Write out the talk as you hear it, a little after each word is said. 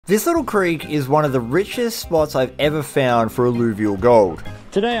This little creek is one of the richest spots I've ever found for alluvial gold.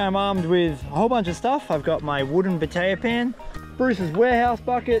 Today I'm armed with a whole bunch of stuff. I've got my wooden potato pan, Bruce's warehouse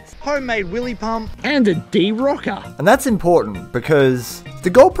buckets, homemade willy pump, and a D-rocker. And that's important because the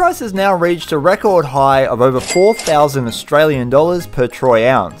gold price has now reached a record high of over 4,000 Australian dollars per troy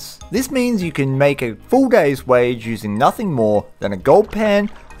ounce. This means you can make a full day's wage using nothing more than a gold pan,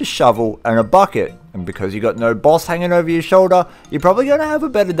 a shovel, and a bucket. And because you got no boss hanging over your shoulder, you're probably going to have a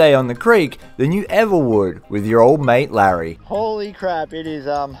better day on the creek than you ever would with your old mate Larry. Holy crap,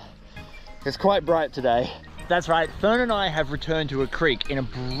 it's quite bright today. That's right, Fern and I have returned to a creek in a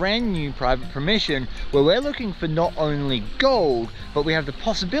brand new private permission where we're looking for not only gold, but we have the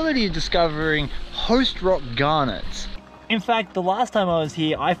possibility of discovering host rock garnets. In fact, the last time I was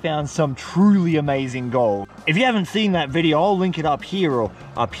here, I found some truly amazing gold. If you haven't seen that video, I'll link it up here or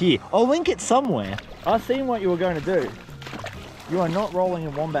up here. I'll link it somewhere. I've seen what you were going to do. You are not rolling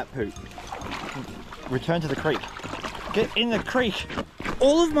in wombat poop. Return to the creek. Get in the creek.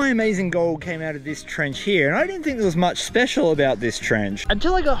 All of my amazing gold came out of this trench here, and I didn't think there was much special about this trench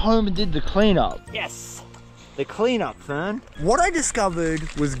until I got home and did the cleanup. Yes, the cleanup, Fern. What I discovered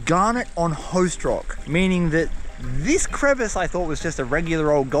was garnet on host rock, meaning that this crevice I thought was just a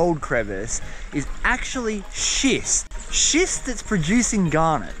regular old gold crevice is actually schist. Schist that's producing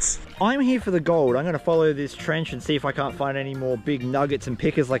garnets. I'm here for the gold. I'm going to follow this trench and see if I can't find any more big nuggets and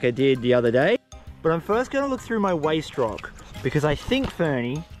pickers like I did the other day. But I'm first going to look through my waste rock because I think,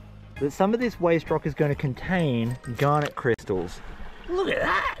 Fernie, that some of this waste rock is going to contain garnet crystals. Look at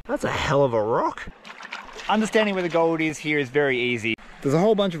that! That's a hell of a rock. Understanding where the gold is here is very easy. There's a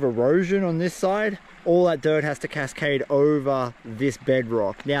whole bunch of erosion on this side. All that dirt has to cascade over this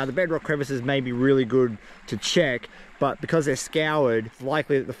bedrock. Now, the bedrock crevices may be really good to check, but because they're scoured, it's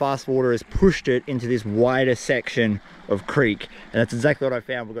likely that the fast water has pushed it into this wider section of creek. And that's exactly what I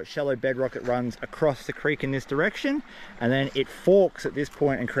found. We've got shallow bedrock that runs across the creek in this direction, and then it forks at this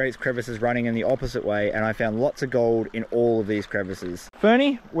point and creates crevices running in the opposite way, and I found lots of gold in all of these crevices.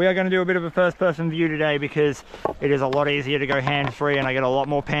 Fernie, we are going to do a bit of a first-person view today because it is a lot easier to go hands-free and I get a lot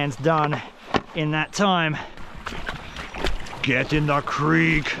more pans done in that time. Get in the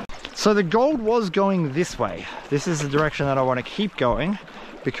creek. So the gold was going this way. This is the direction that I want to keep going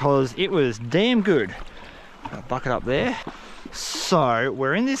because it was damn good. Got a bucket up there. So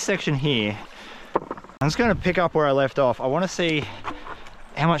we're in this section here. I'm just going to pick up where I left off. I want to see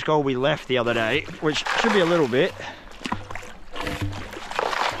how much gold we left the other day, which should be a little bit.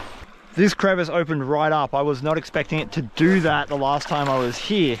 This crevice opened right up. I was not expecting it to do that the last time I was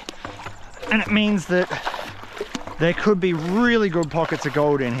here. And it means that there could be really good pockets of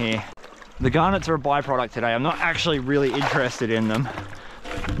gold in here. The garnets are a byproduct today. I'm not actually really interested in them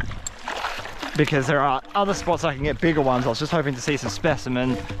because there are other spots I can get bigger ones. I was just hoping to see some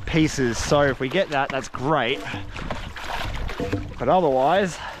specimen pieces. So if we get that, that's great. But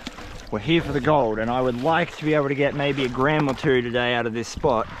otherwise, we're here for the gold, and I would like to be able to get maybe a gram or two today out of this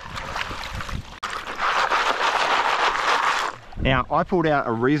spot. Now, I pulled out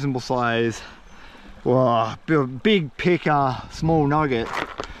a reasonable size, big picker, small nugget.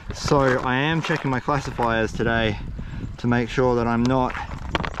 So I am checking my classifiers today to make sure that I'm not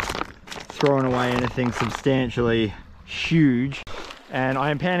throwing away anything substantially huge. And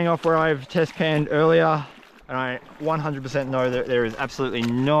I am panning off where I've test panned earlier, and I 100% know that there is absolutely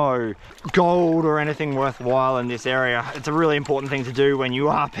no gold or anything worthwhile in this area. It's a really important thing to do when you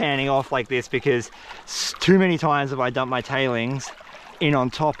are panning off like this, because too many times have I dumped my tailings in on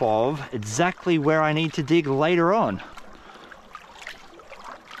top of exactly where I need to dig later on.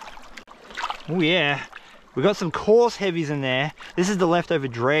 Oh yeah, we got some coarse heavies in there. This is the leftover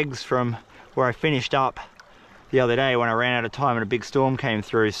dregs from where I finished up the other day when I ran out of time and a big storm came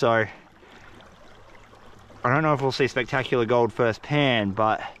through. So I don't know if we'll see spectacular gold first pan,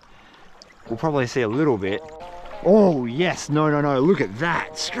 but we'll probably see a little bit. Oh yes, no, look at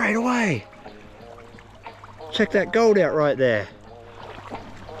that, straight away. Check that gold out right there.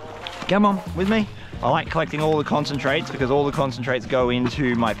 Come on, with me. I like collecting all the concentrates because all the concentrates go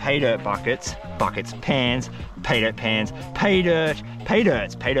into my pay dirt buckets, pans, pay dirt pans, pay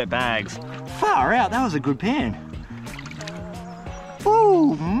dirt bags. Far out, that was a good pan.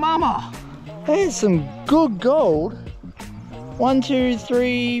 Ooh, mama. There's some good gold. 1, 2,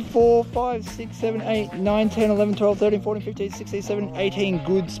 3, 4, 5, 6, 7, 8, 9, 10, 11, 12, 13, 14, 15, 16, 17, 18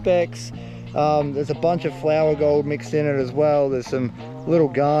 good specks. There's a bunch of flour gold mixed in it as well. There's some little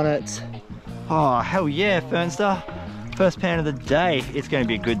garnets. Oh, hell yeah, Fernster. First pan of the day. It's going to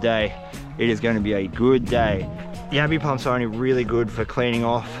be a good day. It is going to be a good day. Yabby pumps are only really good for cleaning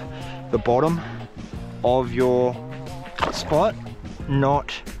off the bottom of your spot,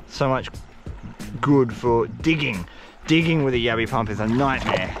 not So much good for digging. Digging with a yabby pump is a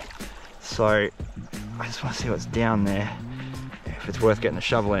nightmare. So I just want to see what's down there. If it's worth getting the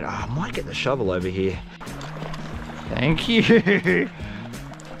shovel in. Oh, I might get the shovel over here. Thank you.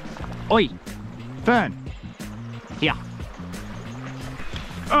 Oi, Fern, here.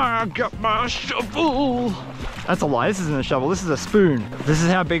 I got my shovel. That's a lie, this isn't a shovel, this is a spoon. This is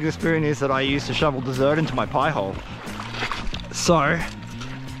how big the spoon is that I use to shovel dessert into my pie hole. So,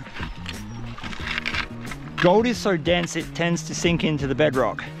 gold is so dense it tends to sink into the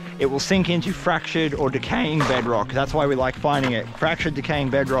bedrock. It will sink into fractured or decaying bedrock. That's why we like finding it. Fractured, decaying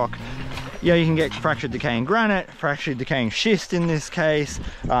bedrock. Yeah, you can get fractured, decaying granite, fractured, decaying schist in this case,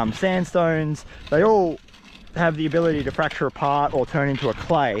 sandstones. They all have the ability to fracture apart or turn into a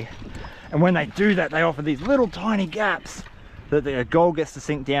clay. And when they do that, they offer these little tiny gaps that the gold gets to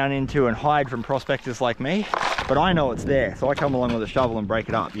sink down into and hide from prospectors like me. But I know it's there, so I come along with a shovel and break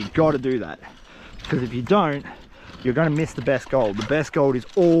it up. You've got to do that. Because if you don't, you're going to miss the best gold. The best gold is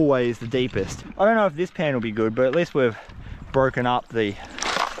always the deepest. I don't know if this pan will be good, but at least we've broken up the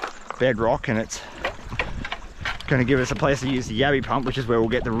bedrock and it's going to give us a place to use the yabby pump, which is where we'll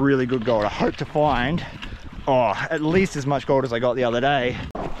get the really good gold. I hope to find, oh, at least as much gold as I got the other day.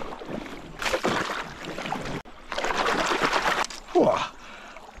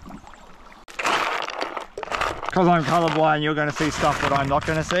 Because I'm colorblind, you're going to see stuff that I'm not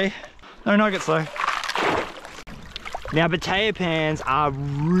going to see. No nuggets though. Now, potato pans are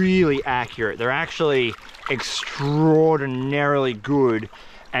really accurate. They're actually extraordinarily good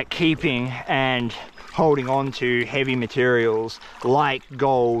at keeping and holding on to heavy materials like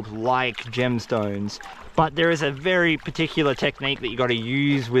gold, like gemstones. But there is a very particular technique that you got to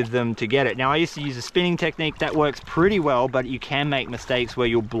use with them to get it. Now, I used to use a spinning technique that works pretty well, but you can make mistakes where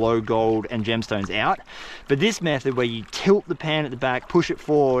you'll blow gold and gemstones out. But this method where you tilt the pan at the back, push it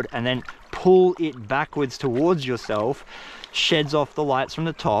forward, and then pull it backwards towards yourself, sheds off the lights from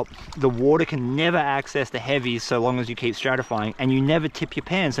the top. The water can never access the heavies so long as you keep stratifying, and you never tip your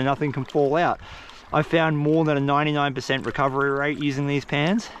pan so nothing can fall out. I found more than a 99% recovery rate using these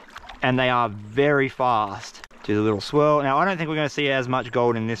pans, and they are very fast. Do the little swirl. Now, I don't think we're going to see as much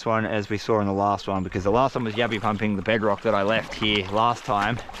gold in this one as we saw in the last one, because the last one was yabby pumping the bedrock that I left here last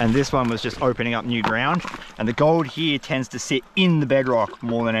time, and this one was just opening up new ground, and the gold here tends to sit in the bedrock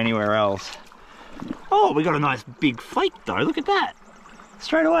more than anywhere else. Oh, we got a nice big flake though, look at that,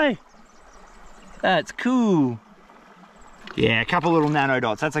 straight away. That's cool. Yeah, a couple little nano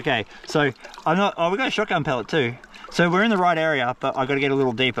dots, that's okay. So I'm not, oh, we got a shotgun pellet too. So we're in the right area, but I've got to get a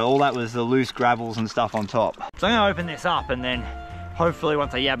little deeper. All that was the loose gravels and stuff on top. So I'm gonna open this up, and then hopefully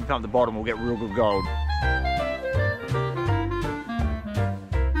once I yabby pump the bottom, we'll get real good gold.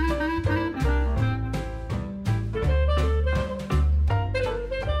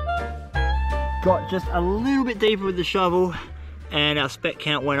 Got just a little bit deeper with the shovel, and our spec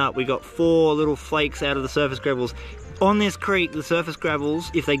count went up. We got 4 little flakes out of the surface gravels. On this creek, the surface gravels,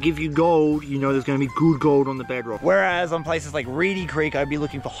 if they give you gold, you know there's going to be good gold on the bedrock. Whereas on places like Reedy Creek, I'd be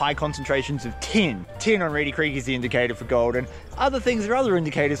looking for high concentrations of tin. Tin on Reedy Creek is the indicator for gold, and other things are other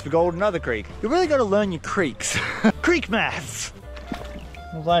indicators for gold in other creek. You really got to learn your creeks. Creek maths!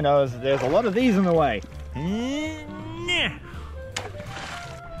 All I know is that there's a lot of these in the way.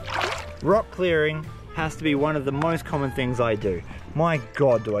 Rock clearing has to be one of the most common things I do. My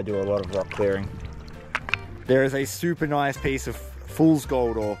God, do I do a lot of rock clearing. There is a super nice piece of fool's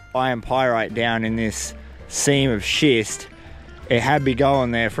gold or iron pyrite down in this seam of schist. It had me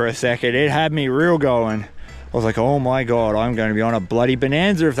going there for a second. It had me real going. I was like, oh my God, I'm going to be on a bloody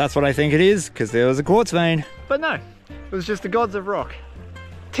bonanza if that's what I think it is, because there was a quartz vein. But no, it was just the gods of rock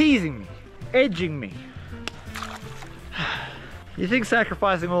teasing me, edging me. You think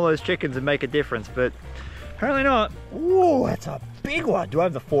sacrificing all those chickens would make a difference, but apparently not. Ooh, that's a big one. Do I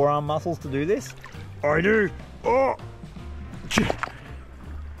have the forearm muscles to do this? I do. Oh,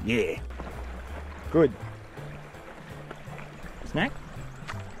 yeah. Good. Snack.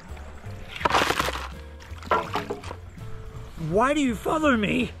 Why do you follow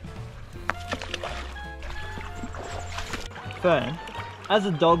me? Fern, as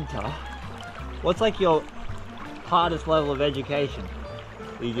a doctor, what's like your hardest level of education?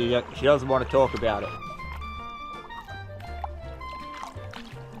 She doesn't want to talk about it.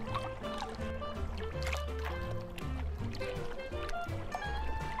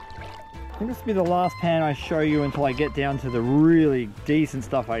 I think this will be the last pan I show you until I get down to the really decent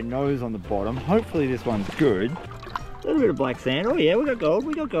stuff I know is on the bottom. Hopefully this one's good. A little bit of black sand. Oh yeah, we got gold,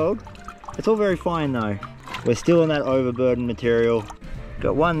 we got gold. It's all very fine though. We're still on that overburden material.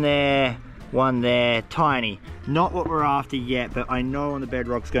 Got one there, tiny. Not what we're after yet, but I know on the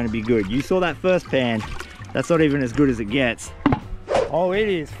bedrock's going to be good. You saw that first pan. That's not even as good as it gets. Oh, it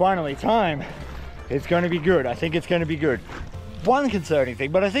is finally time. It's going to be good. I think it's going to be good. One concerning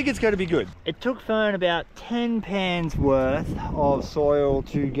thing, but I think it's going to be good. It took Fern about 10 pans worth of soil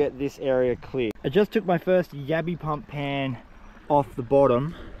to get this area clear. I just took my first yabby pump pan off the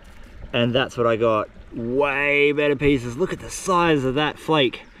bottom, and that's what I got. Way better pieces. Look at the size of that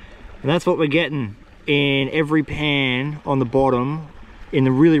flake. And that's what we're getting in every pan on the bottom. In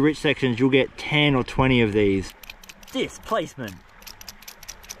the really rich sections, you'll get 10 or 20 of these. Displacement.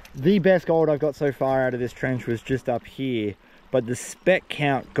 The best gold I've got so far out of this trench was just up here, but the speck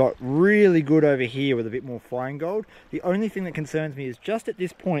count got really good over here with a bit more fine gold. The only thing that concerns me is just at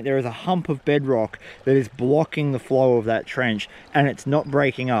this point there is a hump of bedrock that is blocking the flow of that trench, and it's not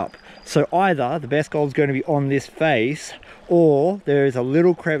breaking up. So either the best gold's going to be on this face, or there is a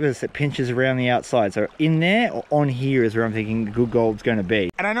little crevice that pinches around the outside. So in there or on here is where I'm thinking good gold's going to be.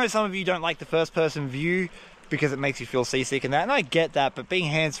 And I know some of you don't like the first person view because it makes you feel seasick and that, and I get that, but being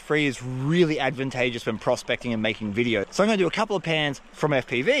hands-free is really advantageous when prospecting and making videos. So I'm going to do a couple of pans from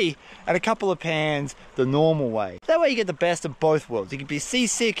FPV and a couple of pans the normal way. That way you get the best of both worlds. You can be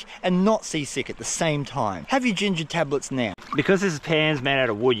seasick and not seasick at the same time. Have your ginger tablets now. Because this pan's made out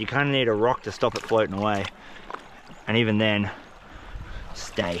of wood, you kind of need a rock to stop it floating away. And even then,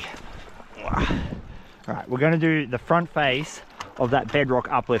 stay. Alright, we're going to do the front face of that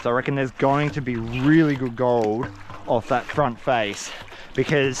bedrock uplift. I reckon there's going to be really good gold off that front face,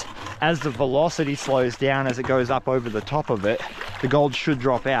 because as the velocity slows down as it goes up over the top of it, the gold should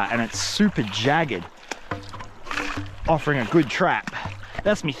drop out, and it's super jagged, offering a good trap.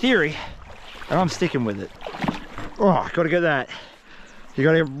 That's my theory, and I'm sticking with it. Oh, gotta get that. You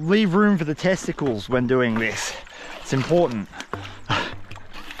gotta leave room for the testicles when doing this. It's important.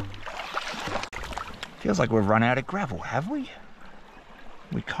 Feels like we've run out of gravel, have we?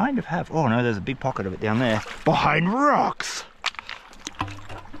 We kind of have. Oh no, there's a big pocket of it down there. Behind rocks!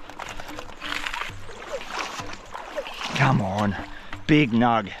 Come on. Big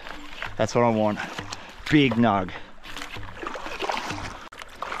nug. That's what I want. Big nug.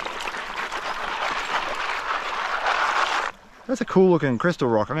 That's a cool looking crystal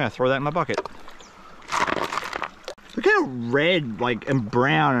rock. I'm gonna throw that in my bucket. Look how red, like, and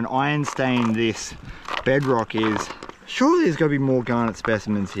brown and iron stained this bedrock is. Surely there's got to be more garnet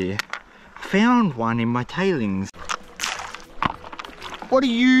specimens here. Found one in my tailings. What are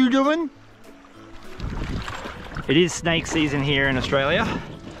you doing? It is snake season here in Australia,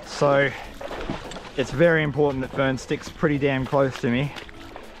 so it's very important that Fern sticks pretty damn close to me.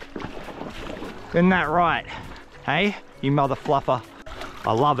 Isn't that right? Hey, you mother fluffer.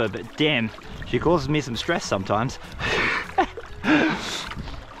 I love her, but damn, she causes me some stress sometimes.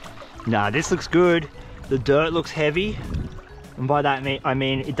 Nah, this looks good. The dirt looks heavy, and by that I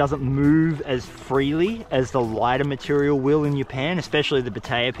mean it doesn't move as freely as the lighter material will in your pan, especially the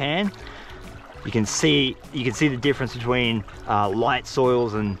Batea pan. You can see the difference between light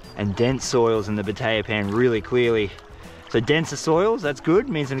soils and dense soils in the Batea pan really clearly. So denser soils, that's good,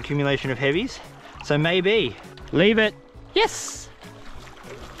 means an accumulation of heavies. So maybe leave it. Yes.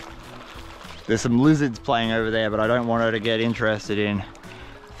 There's some lizards playing over there, but I don't want her to get interested in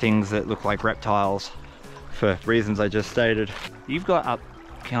things that look like reptiles, for reasons I just stated. You've got up,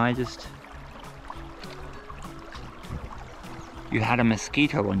 can I just... You had a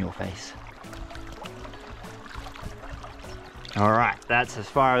mosquito on your face. All right, that's as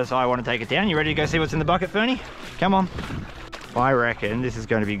far as I want to take it down. You ready to go see what's in the bucket, Fernie? Come on. I reckon this is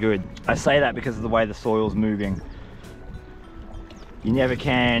going to be good. I say that because of the way the soil's moving. You never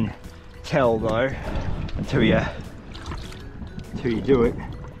can tell though, until you do it.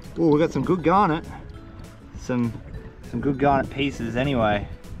 Oh, we got some good garnet. Some good garnet pieces anyway.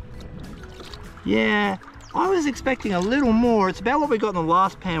 Yeah, I was expecting a little more. It's about what we got in the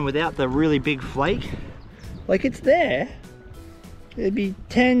last pan without the really big flake. Like, it's there. There'd be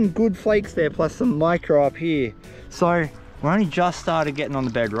 10 good flakes there plus some micro up here. So we're only just started getting on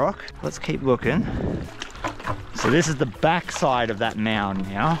the bedrock. Let's keep looking. So this is the back side of that mound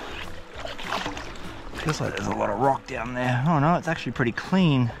now. Feels like there's a lot of rock down there. Oh no, it's actually pretty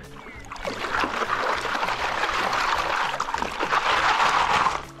clean.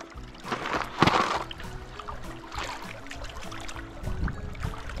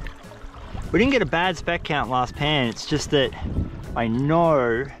 We didn't get a bad speck count last pan. It's just that I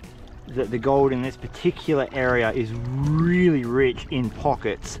know that the gold in this particular area is really rich in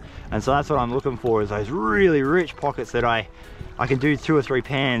pockets. And so that's what I'm looking for, is those really rich pockets that I can do 2 or 3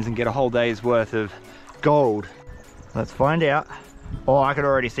 pans and get a whole day's worth of gold. Let's find out. Oh, I could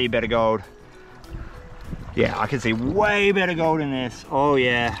already see better gold. Yeah, I can see way better gold in this. Oh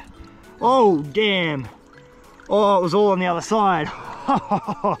yeah. Oh damn. Oh, it was all on the other side.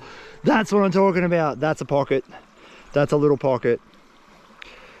 That's what I'm talking about. That's a pocket. That's a little pocket.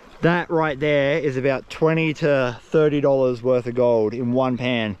 That right there is about $20 to $30 worth of gold in one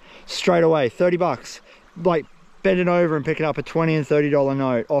pan. Straight away, 30 bucks. Like bending over and picking up a $20 and $30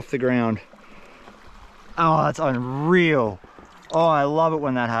 note off the ground. Oh, that's unreal. Oh, I love it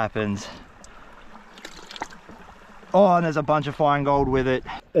when that happens. Oh, and there's a bunch of fine gold with it.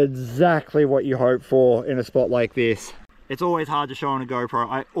 Exactly what you hope for in a spot like this. It's always hard to show on a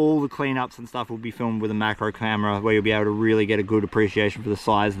GoPro. All the cleanups and stuff will be filmed with a macro camera where you'll be able to really get a good appreciation for the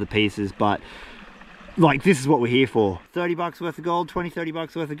size of the pieces, but like this is what we're here for. 30 bucks worth of gold, 20, 30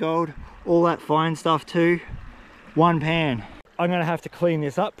 bucks worth of gold, all that fine stuff too. One pan. I'm gonna have to clean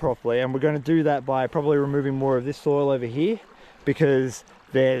this up properly, and we're gonna do that by probably removing more of this soil over here, because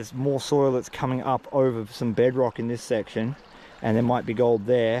there's more soil that's coming up over some bedrock in this section, and there might be gold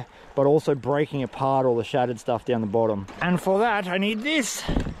there, but also breaking apart all the shattered stuff down the bottom. And for that, I need this,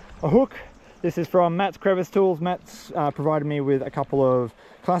 a hook. This is from Matt's Crevice Tools. Matt's provided me with a couple of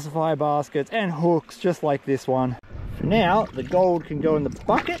classifier baskets and hooks, just like this one. For now, the gold can go in the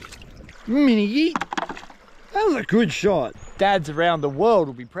bucket. Mini yeet. That was a good shot. Dads around the world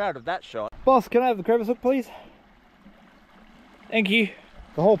will be proud of that shot. Boss, can I have the crevice hook, please? Thank you.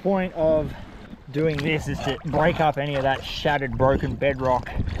 The whole point of doing this is to break up any of that shattered, broken bedrock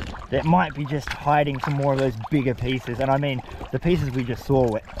that might be just hiding some more of those bigger pieces. And I mean, the pieces we just saw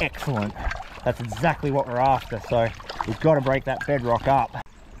were excellent. That's exactly what we're after. So we've got to break that bedrock up.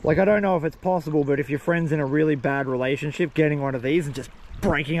 Like, I don't know if it's possible, but if your friend's in a really bad relationship, getting one of these and just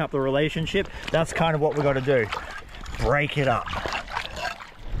breaking up the relationship, that's kind of what we've got to do. Break it up.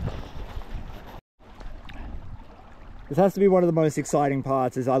 This has to be one of the most exciting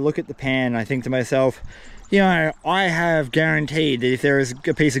parts. Is I look at the pan and I think to myself, you know, I have guaranteed that if there is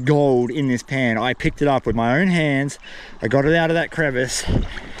a piece of gold in this pan, I picked it up with my own hands, I got it out of that crevice,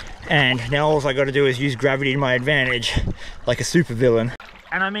 and now all I got to do is use gravity to my advantage, like a supervillain.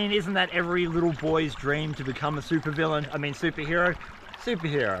 And I mean, isn't that every little boy's dream, to become a supervillain? I mean, superhero?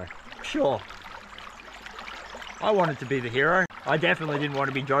 Superhero, sure. I wanted to be the hero. I definitely didn't want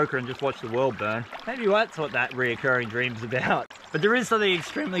to be Joker and just watch the world burn. Maybe that's what that reoccurring dream's about. But there is something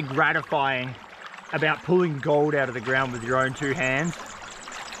extremely gratifying about pulling gold out of the ground with your own two hands.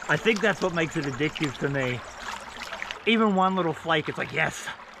 I think that's what makes it addictive to me. Even one little flake, it's like, yes,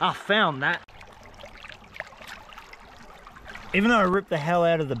 I found that. Even though I ripped the hell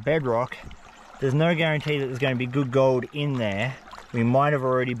out of the bedrock, there's no guarantee that there's going to be good gold in there. We might have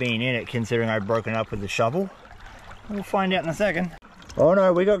already been in it, considering I've broken it up with the shovel. We'll find out in a second. Oh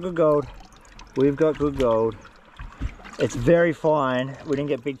no, we got good gold. We've got good gold. It's very fine. We didn't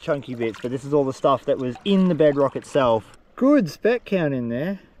get big chunky bits, but this is all the stuff that was in the bedrock itself. Good speck count in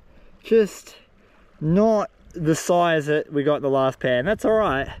there. Just not the size that we got in the last pan. That's all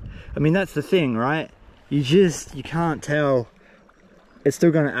right. I mean, that's the thing, right? You can't tell. It's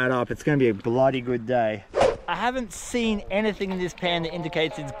still gonna add up. It's gonna be a bloody good day. I haven't seen anything in this pan that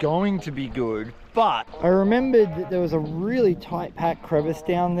indicates it's going to be good, but I remembered that there was a really tight packed crevice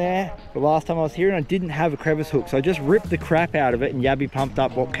down there the last time I was here, and I didn't have a crevice hook, so I just ripped the crap out of it and Yabby pumped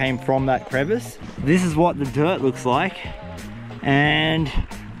up what came from that crevice. This is what the dirt looks like, and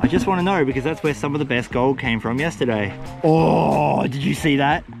I just want to know, because that's where some of the best gold came from yesterday. Oh, did you see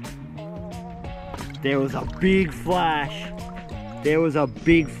that? There was a big flash. There was a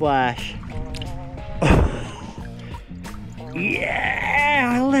big flash.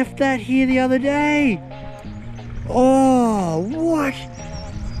 Yeah, I left that here the other day. Oh, what?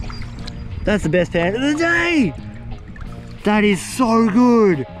 That's the best pan of the day. That is so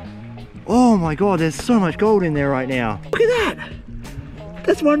good. Oh my God, there's so much gold in there right now. Look at that.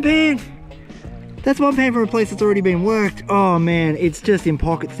 That's one pan. That's one pan from a place that's already been worked. Oh man, it's just in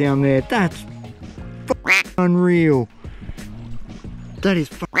pockets down there. That's unreal. That is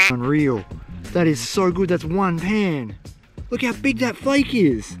unreal. That is so good. That's one pan. Look how big that flake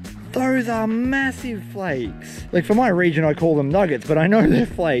is. Those are massive flakes. Like, for my region, I call them nuggets, but I know they're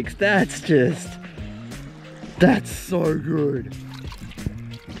flakes. That's so good.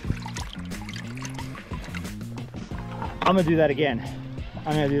 I'm gonna do that again.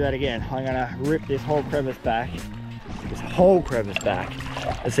 I'm gonna rip this whole crevice back.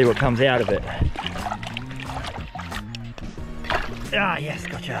 Let's see what comes out of it. Ah, yes,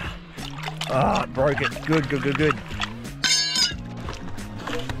 gotcha. Ah, it broke it. Good.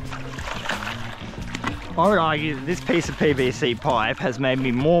 I would argue that this piece of PVC pipe has made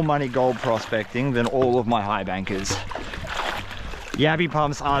me more money gold prospecting than all of my high bankers. Yabby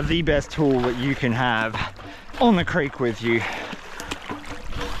pumps are the best tool that you can have on the creek with you.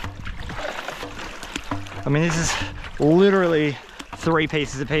 I mean, this is literally 3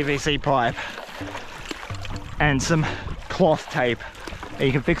 pieces of PVC pipe and some cloth tape, and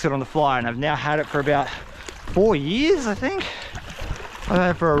you can fix it on the fly. And I've now had it for about 4 years, I think. I've had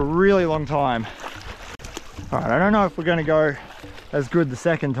it for a really long time. All right, I don't know if we're gonna go as good the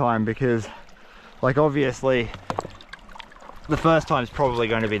second time, because like obviously the first time is probably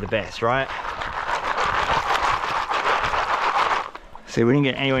going to be the best, right? See, we didn't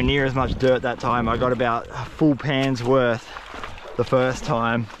get anywhere near as much dirt that time. I got about a full pan's worth the first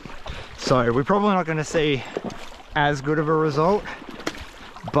time. So we're probably not going to see as good of a result,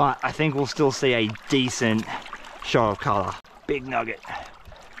 but I think we'll still see a decent show of color. Big nugget,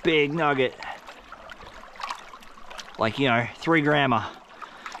 big nugget. Like, you know, 3 gram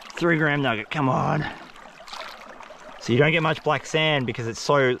nugget, come on. So you don't get much black sand because it's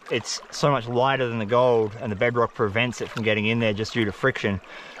so much lighter than the gold, and the bedrock prevents it from getting in there just due to friction.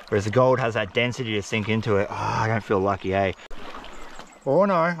 Whereas the gold has that density to sink into it. Oh, I don't feel lucky, eh? Oh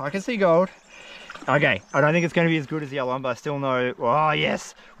no, I can see gold. Okay, I don't think it's going to be as good as the other one, but I still know, oh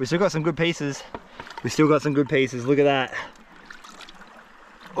yes, we still got some good pieces. We still got some good pieces, look at that.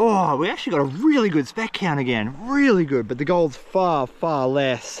 Oh, we actually got a really good spec count again, really good, but the gold's far, far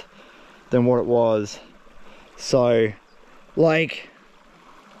less than what it was. So, like,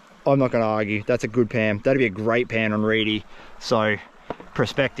 I'm not going to argue, that's a good pan. That'd be a great pan on Reedy. So,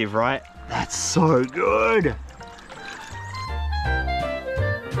 perspective, right? That's so good.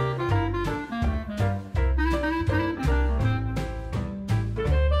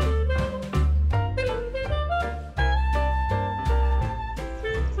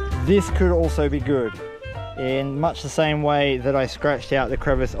 This could also be good. In much the same way that I scratched out the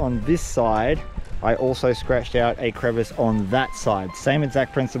crevice on this side, I also scratched out a crevice on that side. Same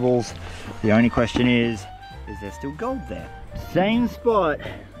exact principles. The only question is there still gold there? Same spot,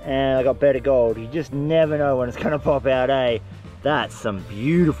 and I got better gold. You just never know when it's gonna pop out, eh? That's some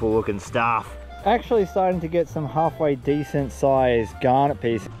beautiful looking stuff. Actually starting to get some halfway decent sized garnet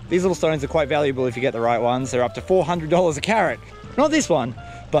pieces. These little stones are quite valuable if you get the right ones. They're up to $400 a carat. Not this one,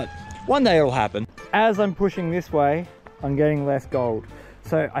 but one day it'll happen. As I'm pushing this way, I'm getting less gold.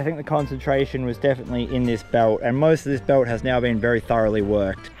 So I think the concentration was definitely in this belt, and most of this belt has now been very thoroughly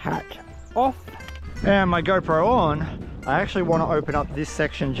worked. Hat off. And my GoPro on, I actually want to open up this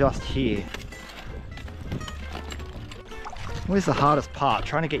section just here. Where's the hardest part?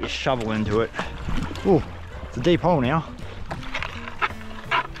 Trying to get your shovel into it. Oh, it's a deep hole now.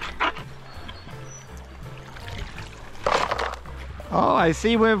 Oh, I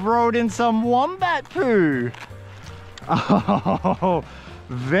see we've rolled in some wombat poo. Oh,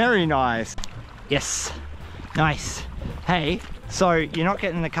 very nice. Yes, nice. Hey, so you're not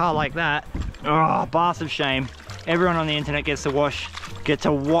getting in the car like that. Oh, bars of shame. Everyone on the internet gets to watch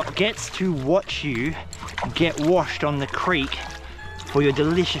you get washed on the creek for your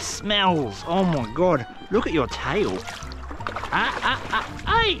delicious smells. Oh my God, look at your tail.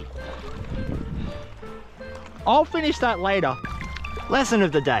 Hey! I'll finish that later. Lesson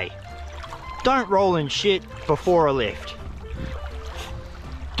of the day. Don't roll in shit before a lift.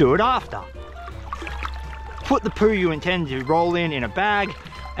 Do it after. Put the poo you intend to roll in a bag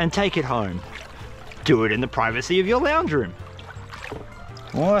and take it home. Do it in the privacy of your lounge room.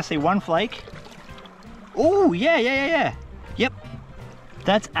 Oh, I see one flake. Oh, yeah. Yep.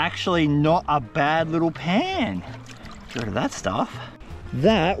 That's actually not a bad little pan. Get rid of that stuff.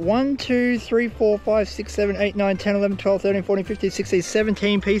 That 1, 2, 3, 4, 5, 6, 7, 8, 9, 10, 11, 12, 13, 14, 15, 16,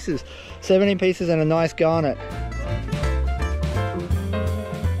 17 pieces. 17 pieces and a nice garnet.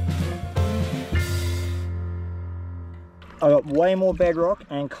 I got way more bedrock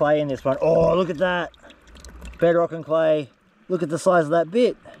and clay in this one. Oh, look at that. Bedrock and clay. Look at the size of that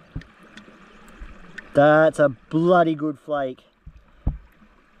bit. That's a bloody good flake.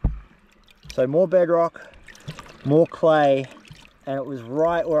 So more bedrock, more clay, and it was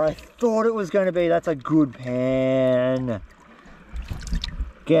right where I thought it was going to be. That's a good pan.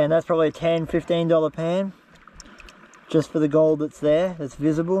 Again, that's probably a $10, $15 pan. Just for the gold that's there, that's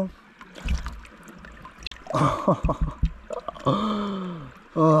visible.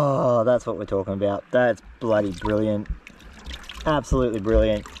 Oh, that's what we're talking about. That's bloody brilliant. Absolutely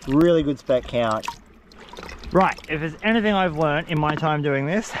brilliant. Really good spec count. Right, if there's anything I've learned in my time doing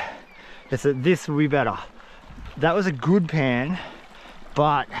this, it's that this will be better. That was a good pan,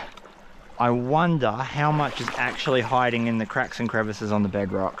 but I wonder how much is actually hiding in the cracks and crevices on the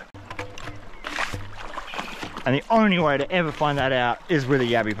bedrock. And the only way to ever find that out is with a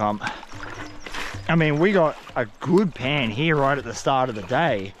yabby pump. I mean, we got a good pan here right at the start of the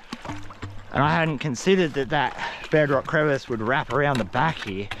day. And I hadn't considered that that bedrock crevice would wrap around the back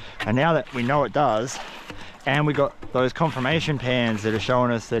here. And now that we know it does, and we got those confirmation pans that are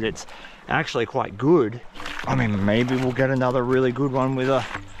showing us that it's actually quite good, I mean, maybe we'll get another really good one with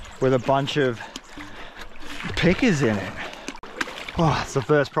a bunch of pickers in it. Oh, it's the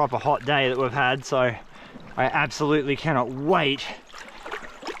first proper hot day that we've had, so I absolutely cannot wait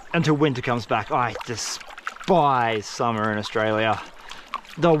until winter comes back. I despise summer in Australia.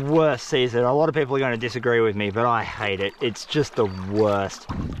 The worst season. A lot of people are going to disagree with me, but I hate it. It's just the worst.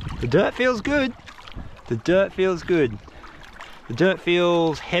 The dirt feels good. The dirt feels good. The dirt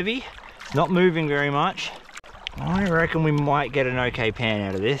feels heavy. It's not moving very much. I reckon we might get an okay pan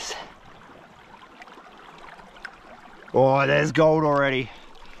out of this. Oh, there's gold already.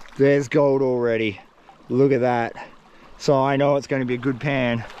 There's gold already. Look at that. So I know it's going to be a good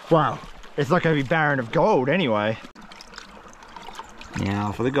pan. Wow, it's not going to be barren of gold anyway.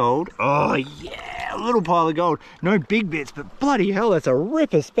 Now for the gold. Oh yeah, a little pile of gold. No big bits, but bloody hell, that's a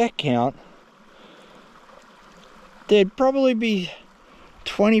ripper speck count. There'd probably be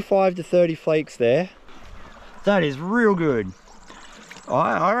 25 to 30 flakes there. That is real good.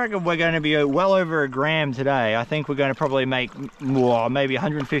 I reckon we're going to be well over a gram today. I think we're going to probably make more, maybe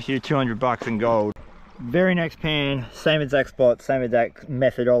 150 to 200 bucks in gold. Very next pan, same exact spot, same exact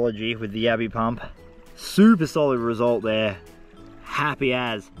methodology with the Yabby pump. Super solid result there. Happy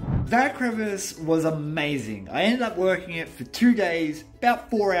as. That crevice was amazing. I ended up working it for 2 days, about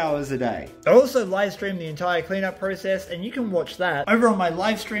 4 hours a day. I also live streamed the entire cleanup process, and you can watch that over on my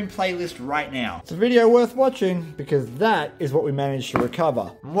live stream playlist right now. It's a video worth watching because that is what we managed to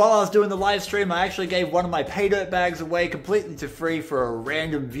recover. While I was doing the live stream, I actually gave one of my pay dirt bags away completely to free for a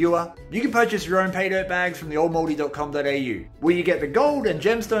random viewer. You can purchase your own pay dirt bags from theoldmoldy.com.au, where you get the gold and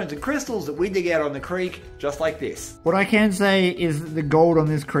gemstones and crystals that we dig out on the creek, just like this. What I can say is that the gold on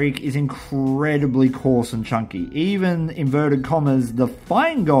this creek is incredibly coarse and chunky. Even, inverted commas, the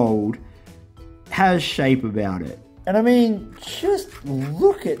fine gold has shape about it. And I mean, just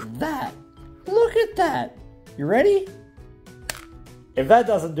look at that. Look at that. You ready? If that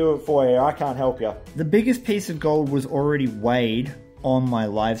doesn't do it for you, I can't help you. The biggest piece of gold was already weighed on my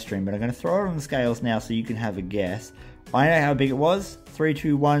live stream, but I'm going to throw it on the scales now so you can have a guess. I know how big it was. 3,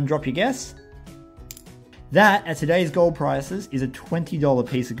 2, 1, drop your guess. That, at today's gold prices, is a $20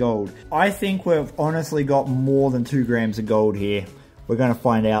 piece of gold. I think we've honestly got more than 2 grams of gold here. We're going to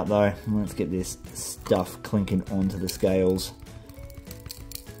find out though. Let's get this stuff clinking onto the scales.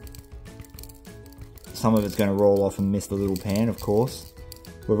 Some of it's going to roll off and miss the little pan, of course.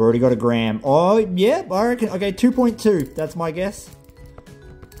 We've already got a gram. Oh, yeah, I reckon. Okay, 2.2. That's my guess.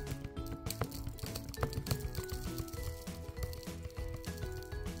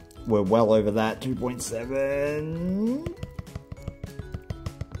 We're well over that, 2.7.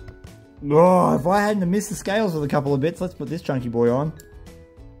 Oh, if I hadn't missed the scales with a couple of bits, let's put this chunky boy on.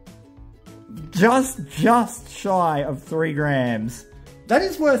 Just shy of 3 grams. That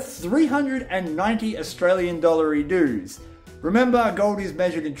is worth 390 Australian dollar dues. Remember, gold is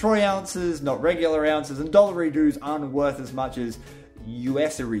measured in troy ounces, not regular ounces, and dollar dues aren't worth as much as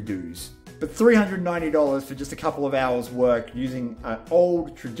US-ary dues. But $390 for just a couple of hours work using an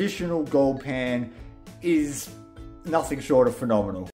old traditional gold pan is nothing short of phenomenal.